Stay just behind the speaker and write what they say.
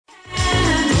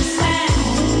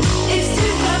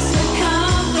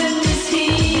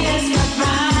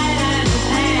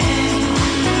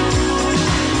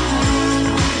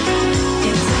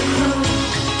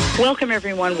Welcome,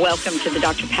 everyone. Welcome to the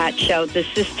Dr. Pat Show. This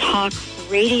is Talk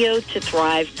Radio to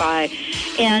Thrive By.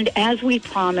 And as we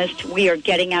promised, we are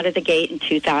getting out of the gate in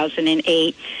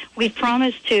 2008. We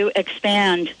promised to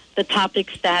expand the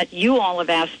topics that you all have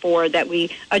asked for that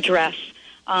we address.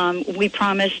 We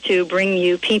promise to bring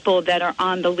you people that are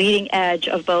on the leading edge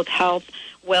of both health,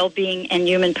 well-being, and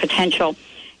human potential.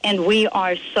 And we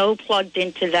are so plugged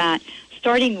into that.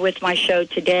 Starting with my show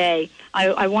today,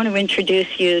 I want to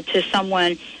introduce you to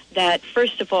someone that,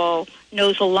 first of all,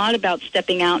 knows a lot about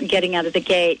stepping out and getting out of the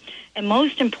gate, and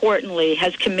most importantly,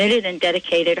 has committed and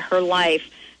dedicated her life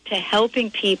to helping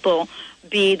people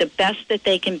be the best that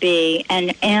they can be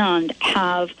and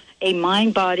have a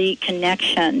mind-body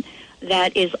connection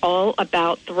that is all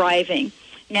about thriving.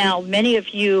 Now, many of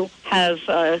you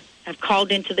have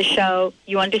called into the show.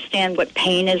 You understand what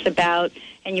pain is about,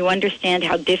 and you understand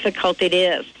how difficult it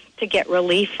is to get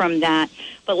relief from that.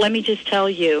 But let me just tell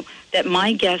you that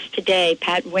my guest today,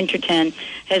 Pat Winterton,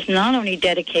 has not only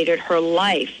dedicated her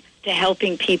life to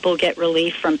helping people get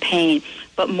relief from pain,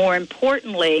 but more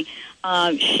importantly,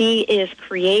 she has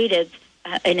created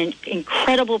an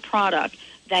incredible product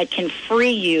that can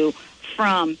free you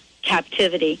from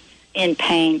captivity in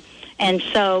pain. And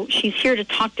so she's here to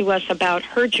talk to us about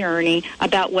her journey,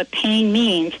 about what pain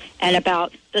means, and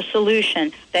about the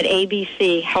solution that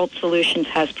ABC Health Solutions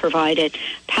has provided.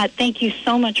 Pat, thank you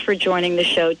so much for joining the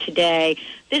show today.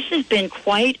 This has been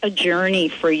quite a journey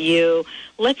for you.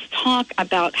 Let's talk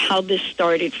about how this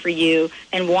started for you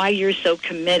and why you're so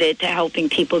committed to helping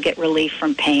people get relief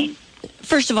from pain.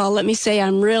 First of all, let me say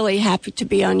I'm really happy to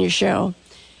be on your show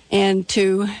and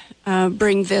to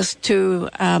bring this to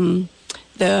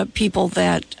the people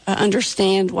that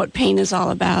understand what pain is all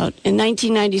about. In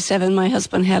 1997, my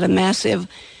husband had a massive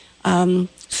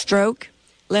stroke,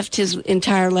 left his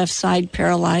entire left side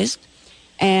paralyzed.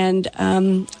 And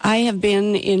I have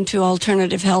been into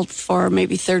alternative health for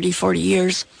maybe 30, 40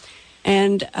 years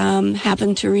and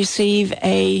happened to receive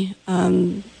a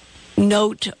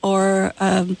note or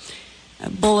a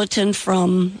bulletin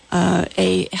from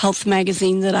a health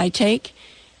magazine that I take.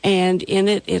 And in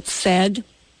it, it said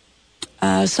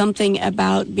something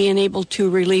about being able to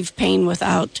relieve pain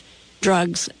without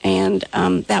drugs, and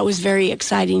that was very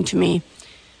exciting to me.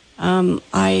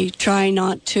 I try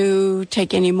not to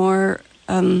take any more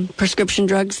prescription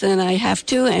drugs than I have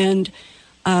to, and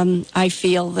I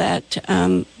feel that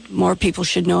more people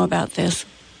should know about this.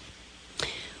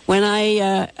 When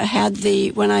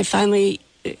I finally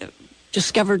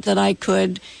discovered that I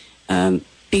could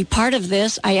be part of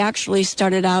this, I actually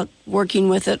started out working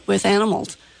with it with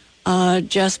animals.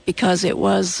 Just because it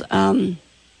was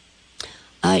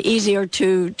easier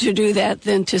to do that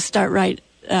than to start right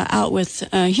out with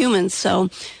humans. So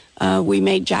we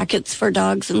made jackets for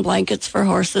dogs and blankets for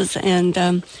horses, and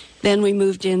then we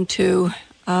moved into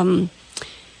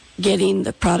getting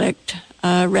the product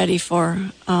ready for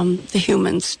the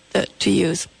humans to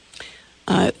use.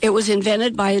 It was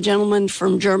invented by a gentleman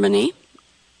from Germany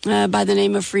by the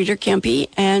name of Frieder Kempe,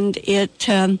 and it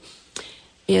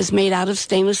is made out of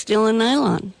stainless steel and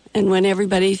nylon. And when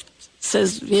everybody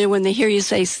says, when they hear you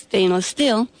say stainless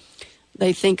steel,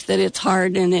 they think that it's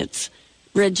hard and it's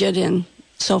rigid and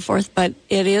so forth. But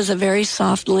it is a very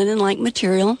soft linen-like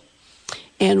material.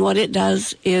 And what it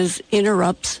does is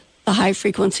interrupts the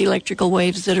high-frequency electrical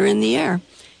waves that are in the air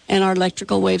and our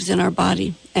electrical waves in our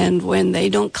body. And when they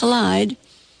don't collide,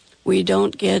 we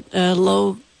don't get a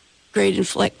low-grade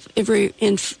infection,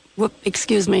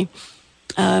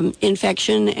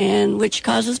 and which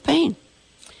causes pain.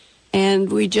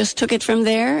 And we just took it from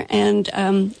there,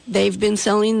 and they've been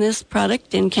selling this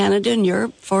product in Canada and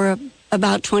Europe for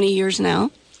about 20 years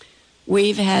now.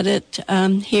 We've had it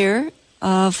here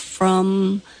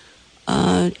from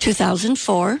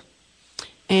 2004,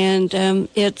 and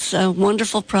it's a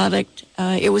wonderful product.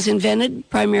 It was invented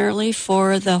primarily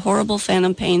for the horrible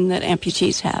phantom pain that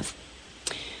amputees have.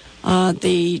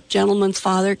 The gentleman's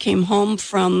father came home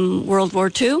from World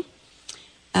War II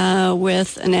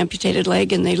with an amputated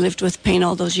leg, and they lived with pain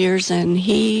all those years. And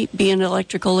he, being an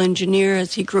electrical engineer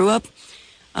as he grew up,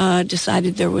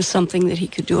 decided there was something that he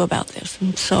could do about this.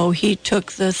 And so he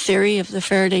took the theory of the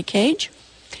Faraday cage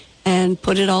and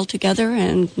put it all together,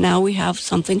 and now we have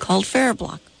something called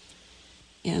Farabloc.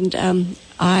 And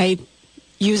I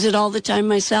use it all the time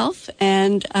myself,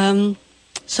 and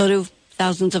so do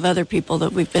thousands of other people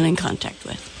that we've been in contact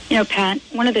with. You know, Pat,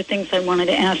 one of the things I wanted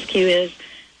to ask you is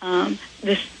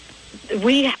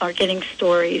we are getting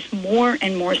stories, more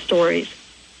and more stories,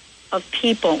 of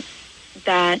people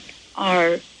that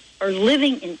are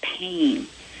living in pain.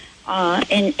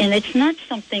 And it's not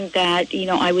something that,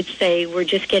 I would say we're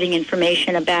just getting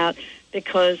information about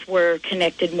because we're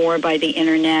connected more by the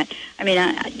internet. I mean,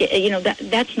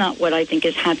 that's not what I think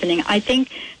is happening. I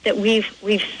think that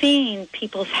we've seen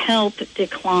people's health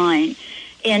decline.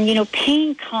 And,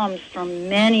 pain comes from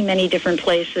many, many different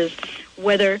places,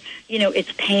 whether,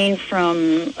 it's pain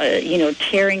from,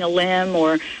 tearing a limb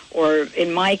or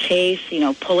in my case,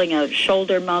 pulling a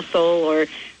shoulder muscle or,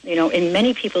 in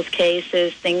many people's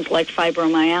cases, things like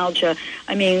fibromyalgia.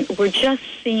 I mean, we're just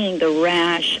seeing the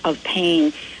rash of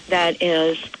pain that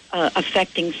is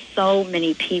affecting so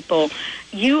many people.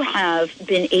 You have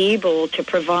been able to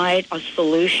provide a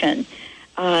solution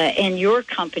in your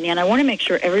company, and I want to make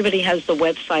sure everybody has the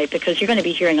website because you're going to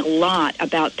be hearing a lot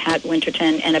about Pat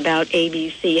Winterton and about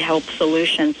ABC Health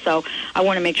Solutions. So I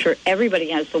want to make sure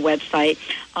everybody has the website,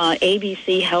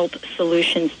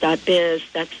 abchealthsolutions.biz.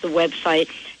 That's the website,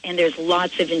 and there's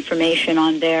lots of information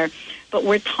on there. But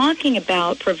we're talking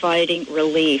about providing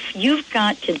relief. You've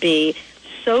got to be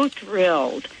so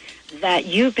thrilled that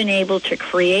you've been able to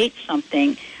create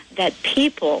something that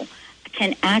people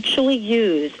can actually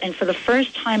use and for the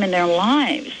first time in their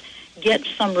lives get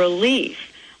some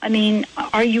relief. I mean,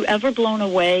 are you ever blown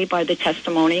away by the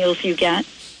testimonials you get?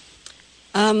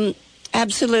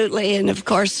 Absolutely. And of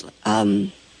course,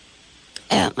 I'm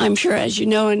sure, as you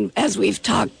know, and as we've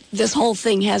talked, this whole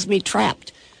thing has me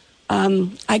trapped.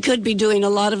 I could be doing a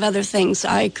lot of other things.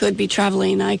 I could be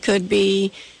traveling. I could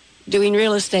be doing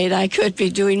real estate. I could be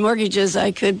doing mortgages.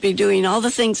 I could be doing all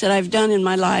the things that I've done in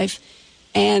my life.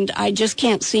 And I just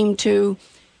can't seem to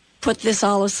put this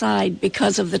all aside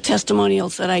because of the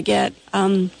testimonials that I get.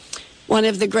 One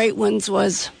of the great ones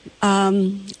was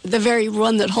the very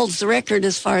one that holds the record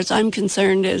as far as I'm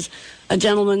concerned is a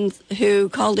gentleman who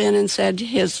called in and said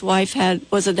his wife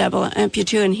was a double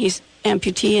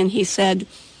amputee, and he said,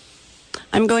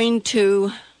 I'm going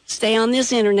to stay on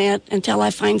this internet until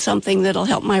I find something that'll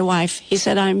help my wife. He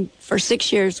said, for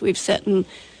 6 years I've sat and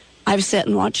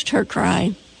watched her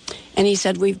cry. And he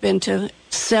said, we've been to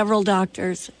several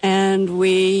doctors, and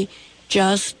we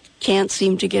just can't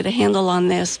seem to get a handle on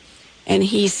this. And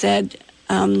he said,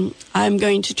 I'm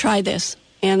going to try this.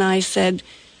 And I said,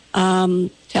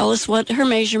 tell us what her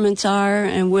measurements are,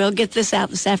 and we'll get this out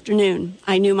this afternoon.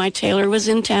 I knew my tailor was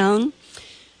in town,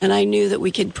 and I knew that we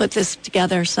could put this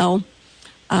together. So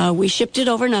we shipped it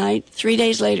overnight. 3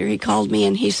 days later, he called me,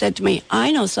 and he said to me,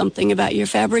 I know something about your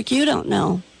fabric you don't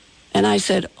know. And I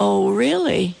said, oh,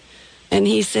 really? And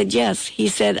he said, yes. He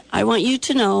said, I want you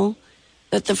to know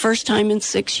that the first time in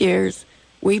 6 years,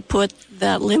 we put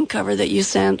that limb cover that you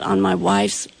sent on my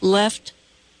wife's left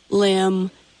limb,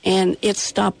 and it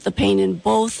stopped the pain in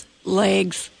both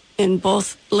legs and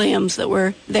both limbs that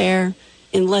were there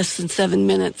in less than 7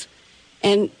 minutes.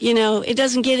 And, it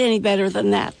doesn't get any better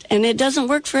than that. And it doesn't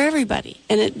work for everybody.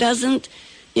 And it doesn't,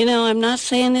 I'm not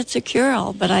saying it's a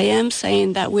cure-all, but I am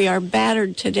saying that we are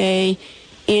battered today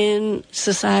in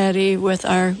society with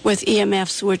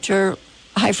EMFs, which are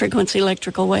high-frequency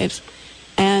electrical waves.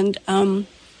 And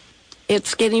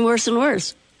it's getting worse and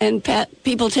worse. And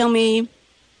people tell me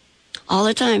all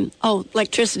the time, oh,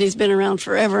 electricity's been around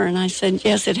forever. And I said,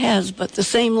 yes, it has. But the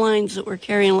same lines that were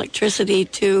carrying electricity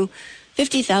to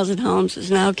 50,000 homes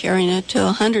is now carrying it to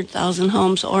 100,000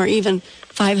 homes or even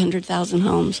 500,000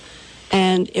 homes.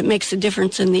 And it makes a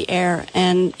difference in the air,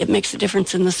 and it makes a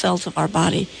difference in the cells of our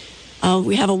body.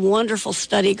 We have a wonderful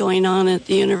study going on at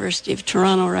the University of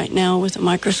Toronto right now with the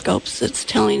microscopes that's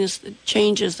telling us the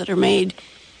changes that are made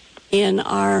in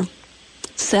our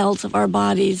cells of our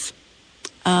bodies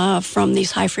from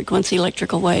these high-frequency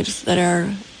electrical waves that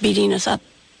are beating us up.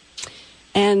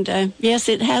 And yes,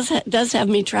 it does have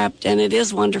me trapped, and it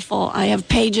is wonderful. I have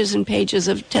pages and pages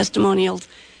of testimonials,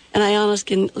 and I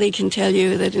honestly can tell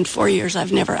you that in 4 years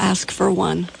I've never asked for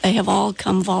one. They have all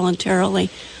come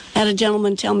voluntarily. I had a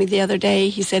gentleman tell me the other day,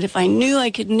 he said, if I knew I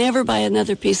could never buy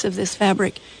another piece of this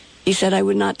fabric, he said, I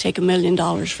would not take $1 million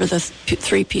for the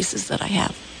 3 pieces that I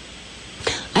have.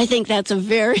 I think that's a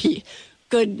very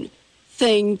good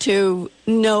thing to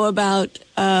know about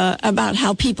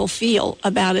how people feel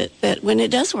about it, that when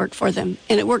it does work for them.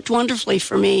 And it worked wonderfully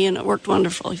for me, and it worked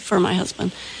wonderfully for my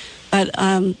husband. But,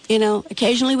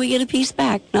 occasionally we get a piece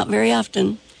back, not very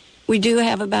often. We do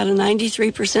have about a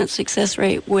 93% success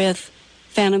rate with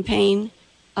phantom pain,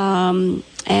 and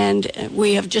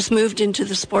we have just moved into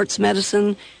the sports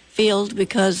medicine field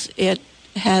because it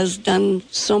has done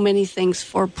so many things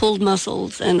for pulled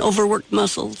muscles and overworked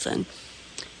muscles and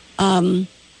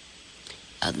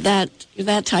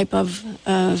that type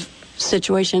of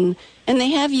situation. And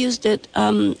they have used it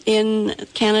in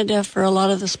Canada for a lot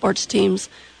of the sports teams.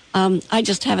 I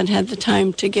just haven't had the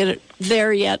time to get it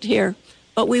there yet here,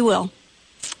 but we will.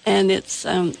 and it's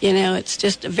it's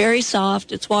just very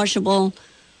soft. It's washable.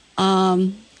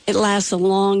 It lasts a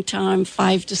long time,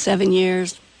 5 to 7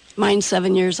 years. Mine's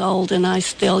 7 years old, and I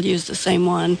still use the same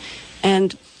one.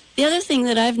 And the other thing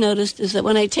that I've noticed is that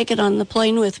when I take it on the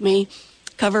plane with me,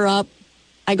 cover up,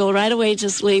 I go right away to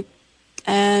sleep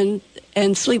and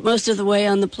sleep most of the way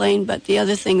on the plane. But the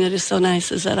other thing that is so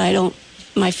nice is that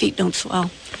my feet don't swell.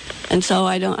 And so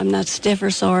I'm not stiff or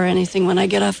sore or anything when I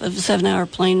get off of a 7-hour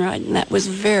plane ride. And that was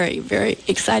very, very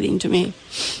exciting to me.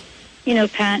 You know,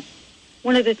 Pat,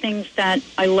 one of the things that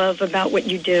I love about what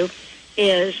you do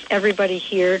is everybody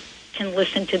here can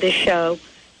listen to this show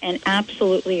and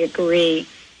absolutely agree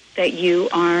that you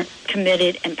are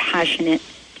committed and passionate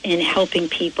in helping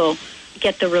people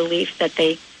get the relief that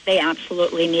they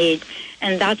absolutely need.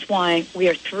 And that's why we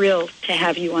are thrilled to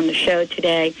have you on the show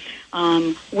today.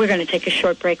 We're going to take a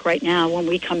short break right now. When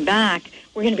we come back,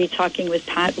 we're going to be talking with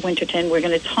Pat Winterton. We're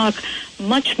going to talk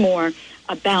much more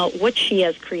about what she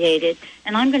has created,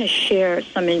 and I'm going to share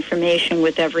some information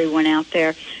with everyone out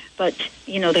there. But,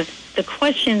 the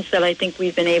questions that I think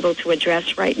we've been able to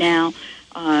address right now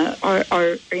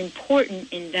are important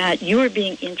in that you are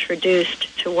being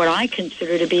introduced to what I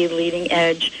consider to be leading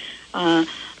edge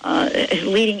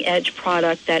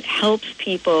product that helps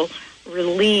people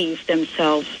relieve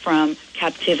themselves from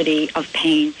captivity of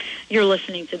pain. You're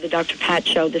listening to the Dr. Pat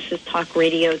Show. This is Talk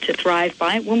Radio to Thrive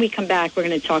By. When we come back, we're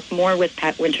going to talk more with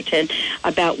Pat Winterton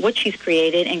about what she's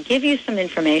created and give you some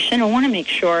information. I want to make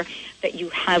sure that you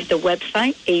have the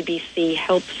website,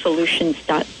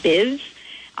 abchealthsolutions.biz.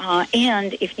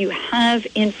 And if you have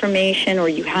information or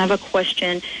you have a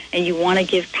question and you want to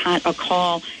give Pat a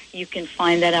call, you can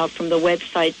find that out from the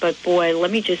website. But, boy, let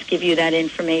me just give you that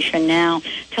information now.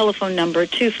 Telephone number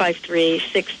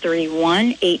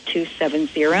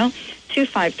 253-631-8270.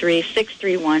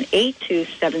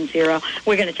 253-631-8270.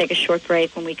 We're going to take a short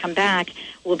break. When we come back,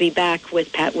 we'll be back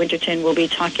with Pat Winterton. We'll be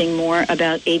talking more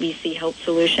about ABC Health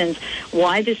Solutions,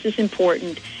 why this is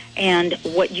important, and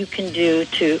what you can do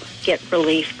to get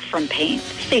relief from pain.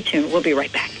 Stay tuned. We'll be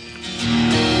right back.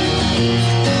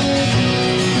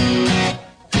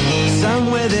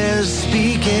 Somewhere there's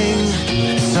speaking,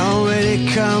 it's already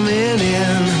coming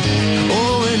in.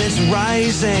 Oh, and it's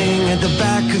rising at the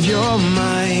back of your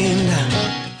mind.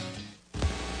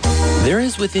 There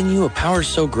is within you a power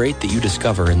so great that you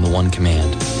discover in the One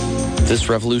Command. This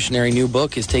revolutionary new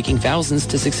book is taking thousands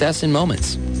to success in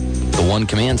moments. The One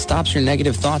Command stops your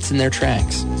negative thoughts in their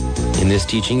tracks. In this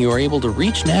teaching, you are able to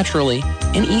reach naturally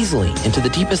and easily into the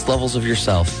deepest levels of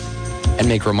yourself and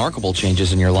make remarkable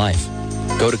changes in your life.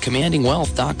 Go to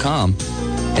commandingwealth.com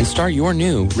and start your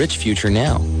new rich future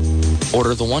now.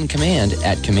 Order the One Command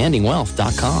at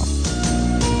commandingwealth.com.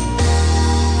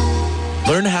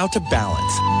 Learn how to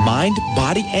balance mind,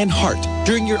 body, and heart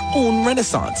during your own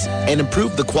renaissance and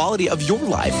improve the quality of your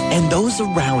life and those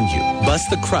around you. Bust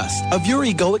the crust of your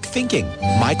egoic thinking.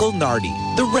 Michael Nardi,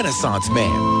 the Renaissance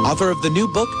Man, author of the new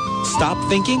book, Stop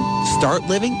Thinking, Start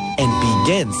Living, and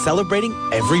Begin Celebrating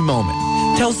Every Moment,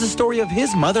 tells the story of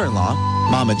his mother-in-law,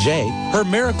 Mama J, her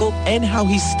miracle, and how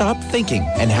he stopped thinking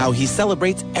and how he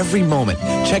celebrates every moment.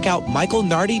 Check out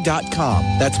michaelnardi.com.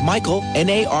 That's Michael,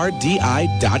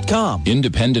 Nardi.com.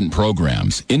 Independent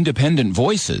programs, independent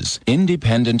voices,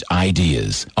 independent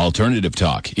ideas. Alternative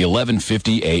Talk,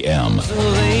 1150 AM.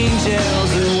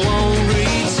 Angels who won't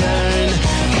return.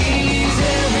 He's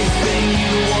everything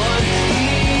you want.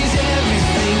 He's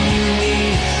everything you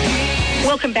need.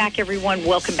 Welcome back, everyone.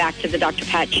 Welcome back to the Dr.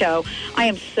 Pat Show. I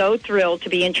am so thrilled to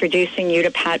be introducing you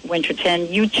to Pat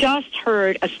Winterton. You just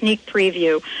heard a sneak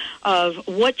preview of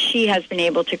what she has been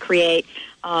able to create,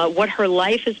 what her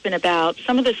life has been about,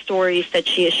 some of the stories that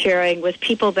she is sharing with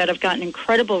people that have gotten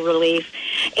incredible relief.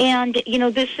 And,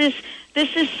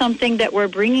 this is something that we're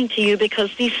bringing to you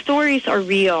because these stories are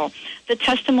real. The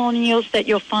testimonials that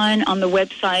you'll find on the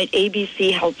website,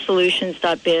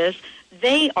 abchealthsolutions.biz,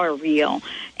 they are real.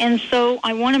 And so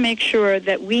I want to make sure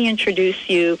that we introduce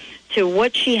you to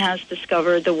what she has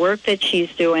discovered, the work that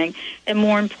she's doing, and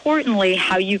more importantly,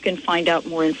 how you can find out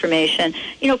more information.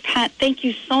 Pat, thank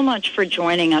you so much for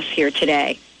joining us here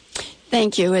today.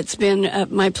 Thank you. It's been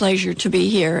my pleasure to be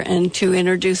here and to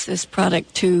introduce this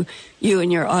product to you and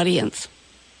your audience.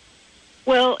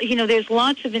 Well, there's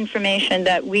lots of information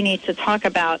that we need to talk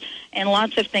about and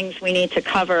lots of things we need to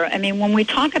cover. I mean, when we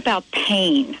talk about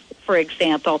pain, for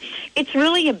example, it's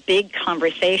really a big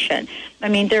conversation. I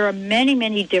mean, there are many,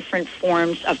 many different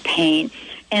forms of pain.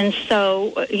 And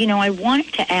so, I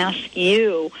wanted to ask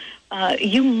you,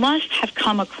 you must have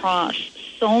come across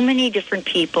so many different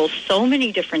people, so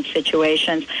many different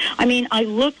situations. I mean, I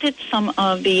looked at some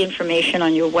of the information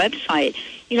on your website,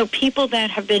 people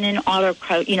that have been in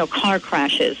car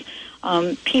crashes,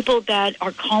 people that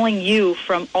are calling you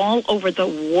from all over the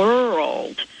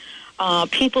world,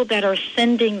 people that are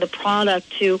sending the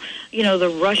product to,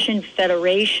 the Russian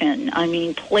Federation. I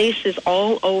mean, places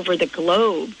all over the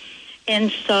globe.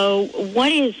 And so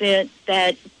what is it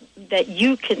that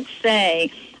you can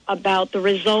say about the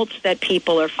results that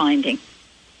people are finding?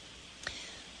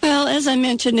 Well, as I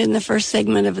mentioned in the first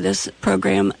segment of this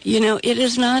program, it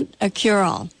is not a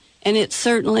cure-all. And it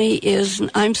certainly is.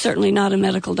 I'm certainly not a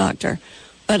medical doctor.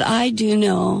 But I do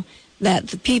know that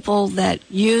the people that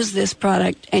use this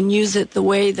product and use it the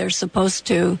way they're supposed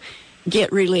to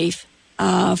get relief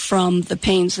from the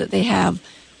pains that they have.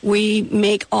 We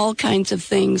make all kinds of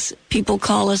things. People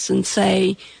call us and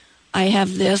say, I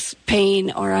have this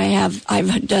pain, or I've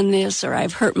done this, or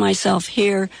I've hurt myself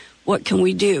here. What can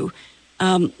we do?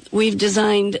 We've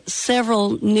designed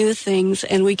several new things,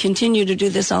 and we continue to do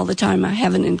this all the time. I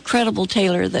have an incredible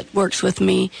tailor that works with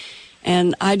me,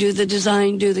 and I do the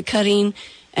design, do the cutting,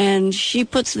 and she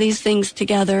puts these things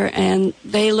together, and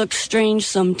they look strange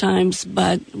sometimes,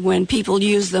 but when people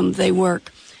use them, they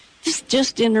work. This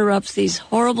just interrupts these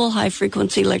horrible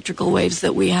high-frequency electrical waves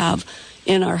that we have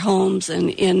in our homes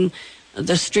and in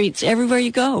the streets. Everywhere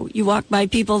you go, you walk by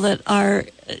people that are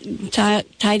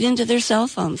tied into their cell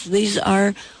phones. These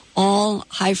are all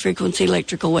high-frequency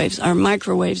electrical waves, our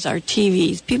microwaves, our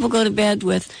TVs. People go to bed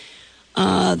with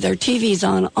their TVs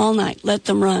on all night, let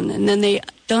them run, and then they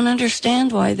don't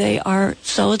understand why they are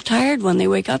so tired when they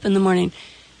wake up in the morning.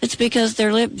 It's because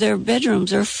their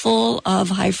bedrooms are full of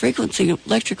high-frequency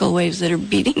electrical waves that are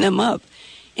beating them up.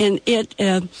 And it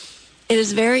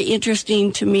is very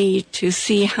interesting to me to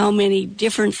see how many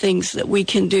different things that we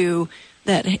can do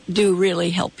that do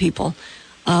really help people.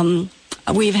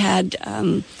 We've had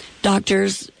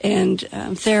doctors and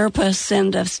therapists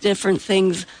send us different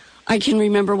things. I can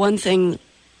remember one thing,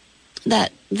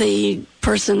 that the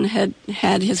person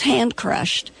had his hand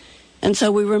crushed. And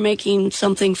so we were making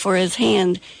something for his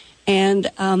hand. And,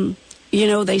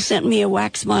 they sent me a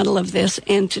wax model of this.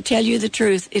 And to tell you the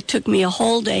truth, it took me a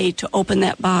whole day to open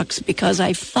that box because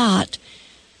I thought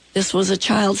this was a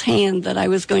child's hand that I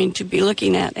was going to be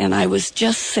looking at. And I was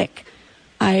just sick.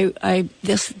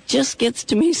 This just gets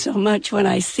to me so much when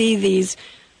I see these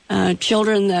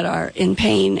children that are in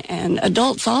pain, and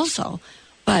adults also.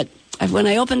 But when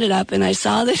I opened it up and I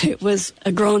saw that it was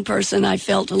a grown person, I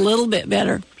felt a little bit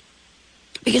better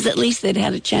because at least they'd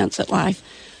had a chance at life.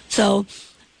 So,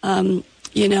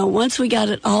 once we got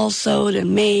it all sewed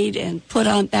and made and put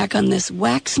back on this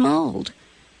wax mold,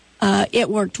 it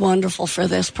worked wonderful for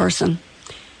this person.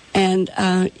 And,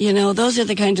 those are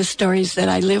the kinds of stories that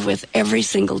I live with every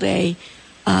single day.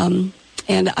 And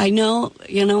I know,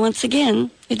 once again,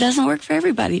 it doesn't work for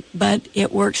everybody, but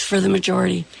it works for the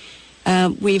majority.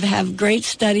 We have great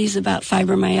studies about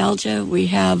fibromyalgia. We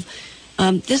have,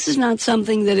 this is not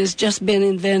something that has just been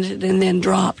invented and then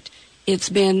dropped. It's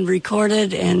been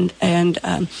recorded and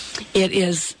it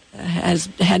has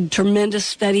had tremendous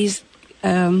studies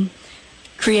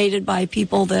created by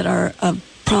people that are of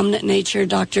prominent nature,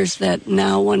 doctors that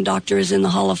now one doctor is in the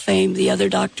Hall of Fame.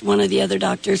 One of the other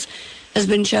doctors has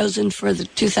been chosen for the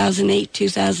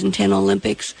 2008-2010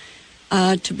 Olympics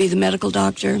to be the medical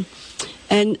doctor.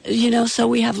 And, so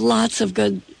we have lots of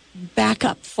good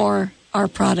backup for our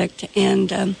product,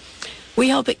 and we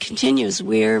hope it continues.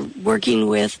 We're working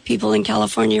with people in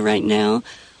California right now,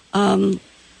 and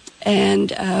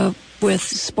with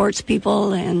sports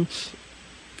people, and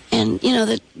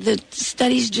the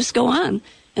studies just go on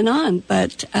and on.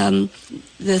 But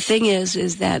the thing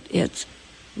is that it's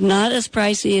not as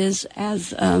pricey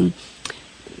as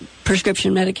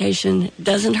prescription medication,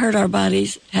 doesn't hurt our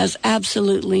bodies, has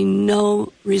absolutely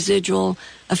no residual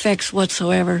effects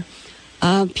whatsoever.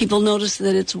 People notice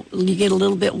that you get a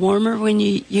little bit warmer when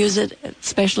you use it,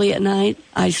 especially at night.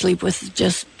 I sleep with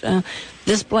just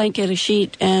this blanket, a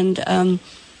sheet, and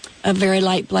a very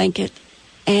light blanket,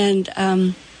 and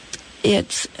I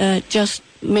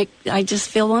just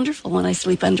feel wonderful when I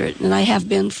sleep under it, and I have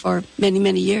been for many,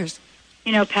 many years.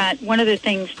 Pat, one of the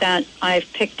things that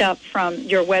I've picked up from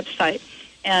your website,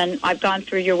 and I've gone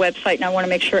through your website, and I want to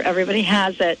make sure everybody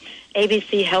has it,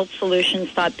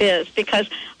 abchealthsolutions.biz, because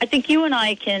I think you and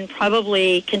I can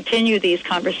probably continue these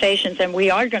conversations, and we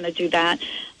are going to do that,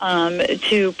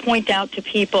 to point out to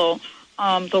people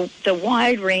the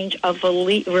wide range of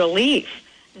relief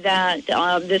that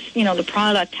the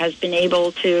product has been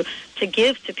able to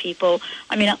give to people.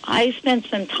 I mean, I spent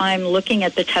some time looking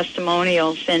at the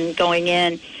testimonials and going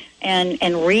in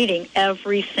and reading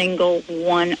every single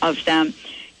one of them.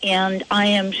 And I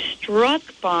am struck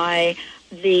by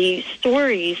the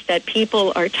stories that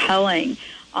people are telling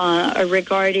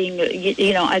regarding,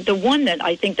 the one that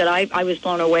I think that I was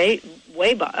blown away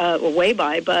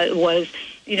by, but was,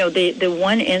 the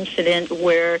one incident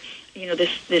where,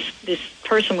 this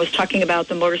person was talking about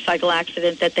the motorcycle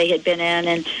accident that they had been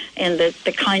in, and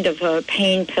the kind of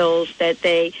pain pills that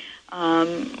they,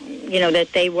 that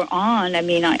they were on. I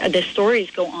mean, the stories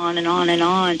go on and on and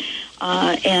on,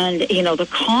 and the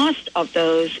cost of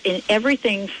those, in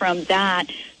everything from that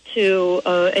to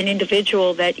an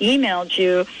individual that emailed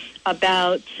you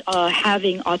about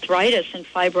having arthritis and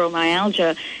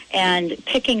fibromyalgia, and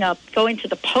going to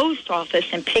the post office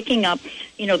and picking up,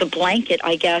 the blanket,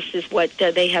 I guess, is what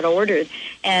they had ordered.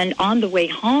 And on the way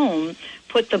home,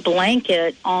 put the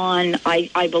blanket on,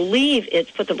 I believe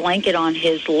it's put the blanket on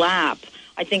his lap.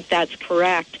 I think that's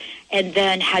correct. And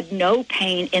then had no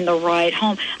pain in the ride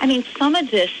home. I mean, some of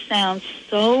this sounds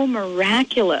so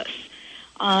miraculous.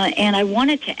 And I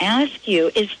wanted to ask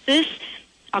you, is this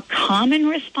a common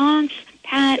response,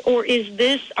 Pat, or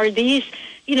are these,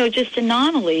 just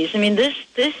anomalies? I mean, this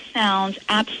sounds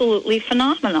absolutely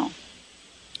phenomenal.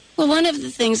 Well, one of the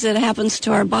things that happens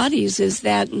to our bodies is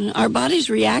that our bodies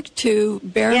react to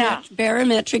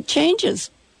barometric changes.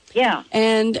 Yeah.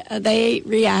 And they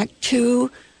react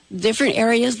to different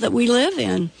areas that we live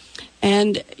in.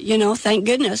 And, thank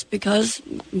goodness, because,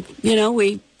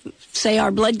 we say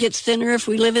our blood gets thinner if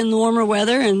we live in the warmer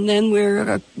weather, and then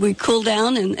we cool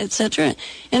down, and et cetera.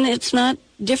 And it's not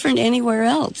different anywhere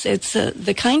else. It's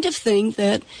the kind of thing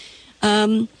that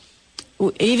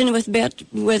even with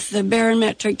the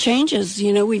barometric changes,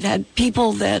 we've had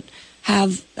people that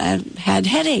have had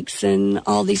headaches and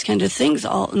all these kind of things.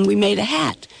 And we made a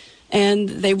hat, and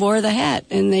they wore the hat,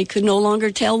 and they could no longer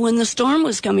tell when the storm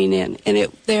was coming in.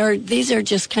 And these are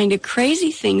just kind of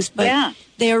crazy things, but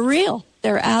they're real.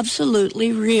 They're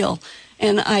absolutely real.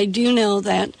 And I do know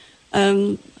that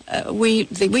we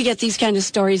get these kind of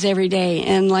stories every day.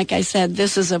 And like I said,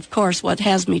 this is, of course, what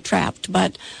has me trapped.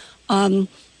 But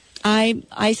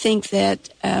I think that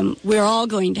we're all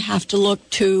going to have to look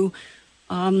to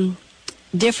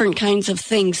different kinds of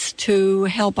things to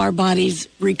help our bodies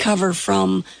recover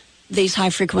from these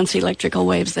high-frequency electrical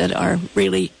waves that are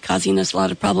really causing us a lot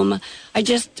of problem. I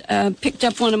just picked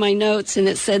up one of my notes, and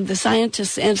it said the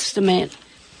scientists estimate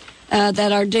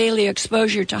that our daily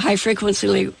exposure to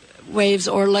high-frequency waves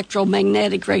or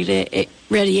electromagnetic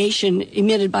radiation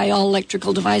emitted by all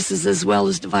electrical devices, as well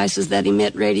as devices that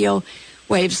emit radio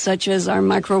waves, such as our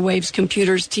microwaves,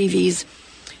 computers, TVs.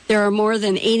 There are more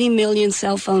than 80 million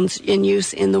cell phones in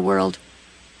use in the world.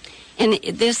 And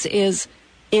this is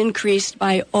increased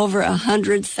by over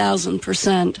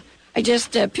 100,000%. I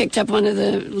just picked up one of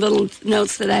the little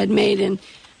notes that I had made, and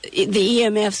the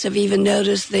EMFs have even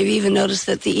noticed, that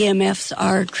the EMFs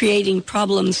are creating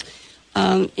problems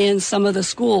in some of the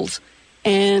schools.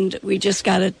 And we just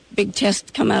got a big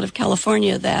test come out of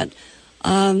California that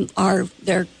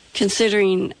they're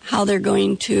considering how they're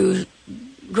going to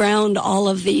ground all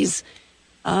of these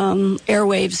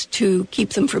airwaves to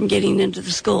keep them from getting into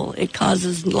the school. It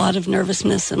causes a lot of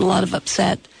nervousness and a lot of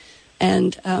upset.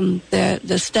 And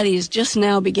the study is just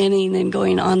now beginning and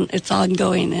going on. It's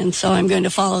ongoing, and so I'm going to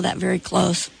follow that very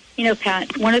close.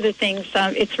 Pat, one of the things,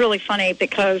 it's really funny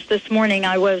because this morning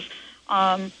I was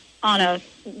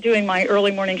doing my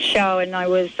early morning show, and I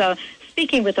was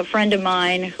speaking with a friend of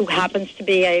mine who happens to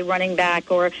be a running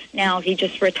back, or now he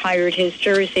just retired his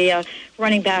jersey,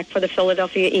 running back for the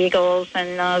Philadelphia Eagles,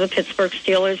 and the Pittsburgh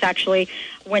Steelers actually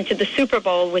went to the Super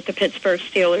Bowl with the Pittsburgh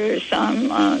Steelers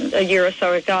a year or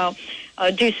so ago,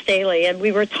 Deuce Staley, and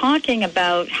we were talking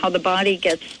about how the body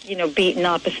gets, beaten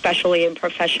up, especially in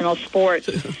professional sports,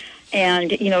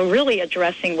 and, really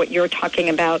addressing what you're talking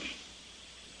about.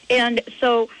 And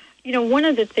so, one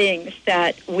of the things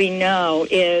that we know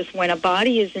is when a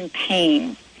body is in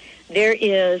pain, there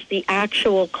is the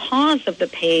actual cause of the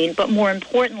pain, but more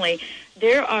importantly,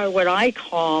 there are what I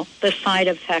call the side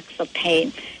effects of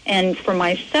pain. And for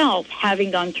myself,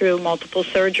 having gone through multiple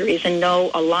surgeries and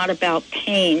know a lot about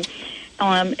pain,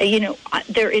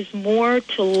 there is more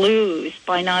to lose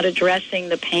by not addressing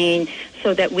the pain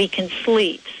so that we can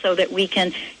sleep, so that we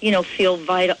can, feel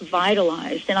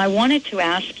vitalized. And I wanted to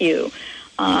ask you,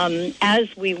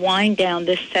 as we wind down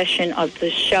this session of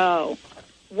the show,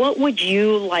 what would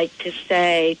you like to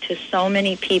say to so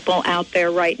many people out there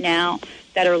right now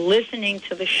that are listening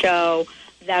to the show,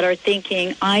 that are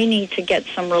thinking, I need to get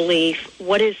some relief?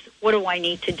 What do I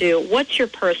need to do? What's your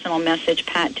personal message,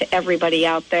 Pat, to everybody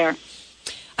out there?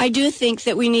 I do think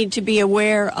that we need to be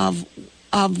aware of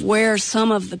where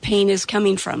some of the pain is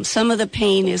coming from. Some of the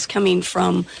pain is coming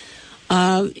from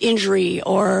injury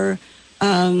or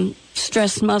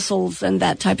stressed muscles and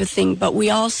that type of thing. But we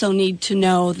also need to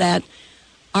know that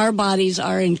our bodies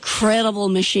are incredible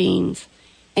machines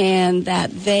and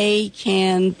that they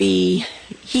can be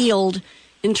healed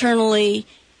internally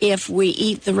if we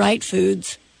eat the right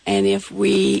foods and if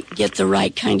we get the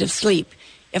right kind of sleep.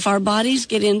 If our bodies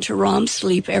get into REM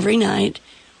sleep every night,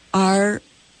 our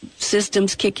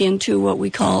systems kick into what we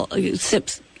call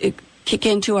kick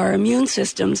into our immune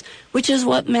systems, which is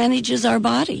what manages our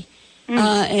body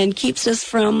and keeps us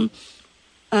from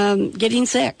getting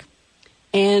sick.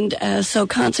 And so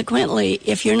consequently,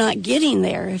 if you're not getting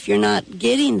there, if you're not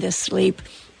getting this sleep,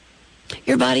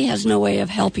 your body has no way of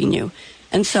helping you.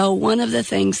 And so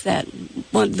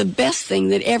the best thing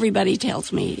that everybody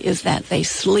tells me is that they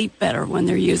sleep better when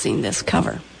they're using this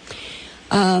cover.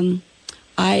 I'm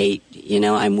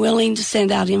willing to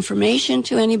send out information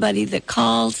to anybody that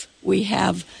calls. We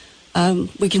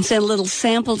can send little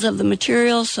samples of the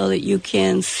material so that you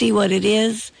can see what it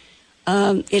is.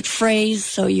 It frays,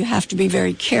 so you have to be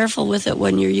very careful with it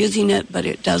when you're using it, but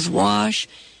it does wash.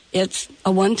 It's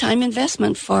a one-time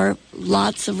investment for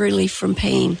lots of relief from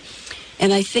pain.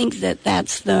 And I think that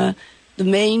that's the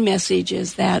main message,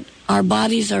 is that our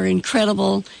bodies are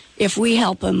incredible. If we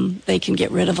help them, they can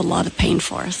get rid of a lot of pain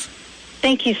for us.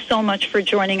 Thank you so much for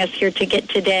joining us here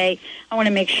today. I want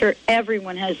to make sure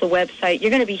everyone has the website.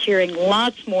 You're going to be hearing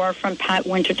lots more from Pat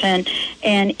Winterton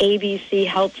and ABC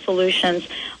Health Solutions.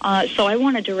 So I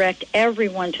want to direct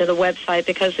everyone to the website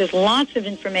because there's lots of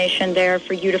information there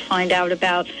for you to find out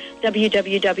about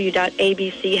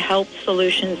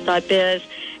www.abchealthsolutions.biz.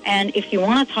 And if you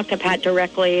want to talk to Pat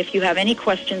directly, if you have any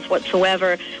questions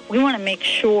whatsoever, we want to make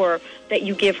sure that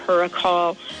you give her a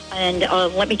call. And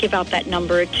let me give out that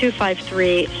number,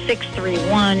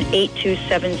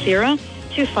 253-631-8270,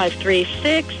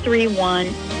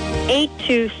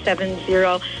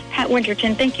 253-631-8270. Pat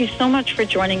Winterton, thank you so much for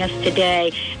joining us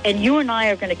today. And you and I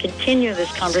are going to continue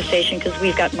this conversation because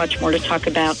we've got much more to talk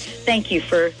about. Thank you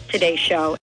for today's show.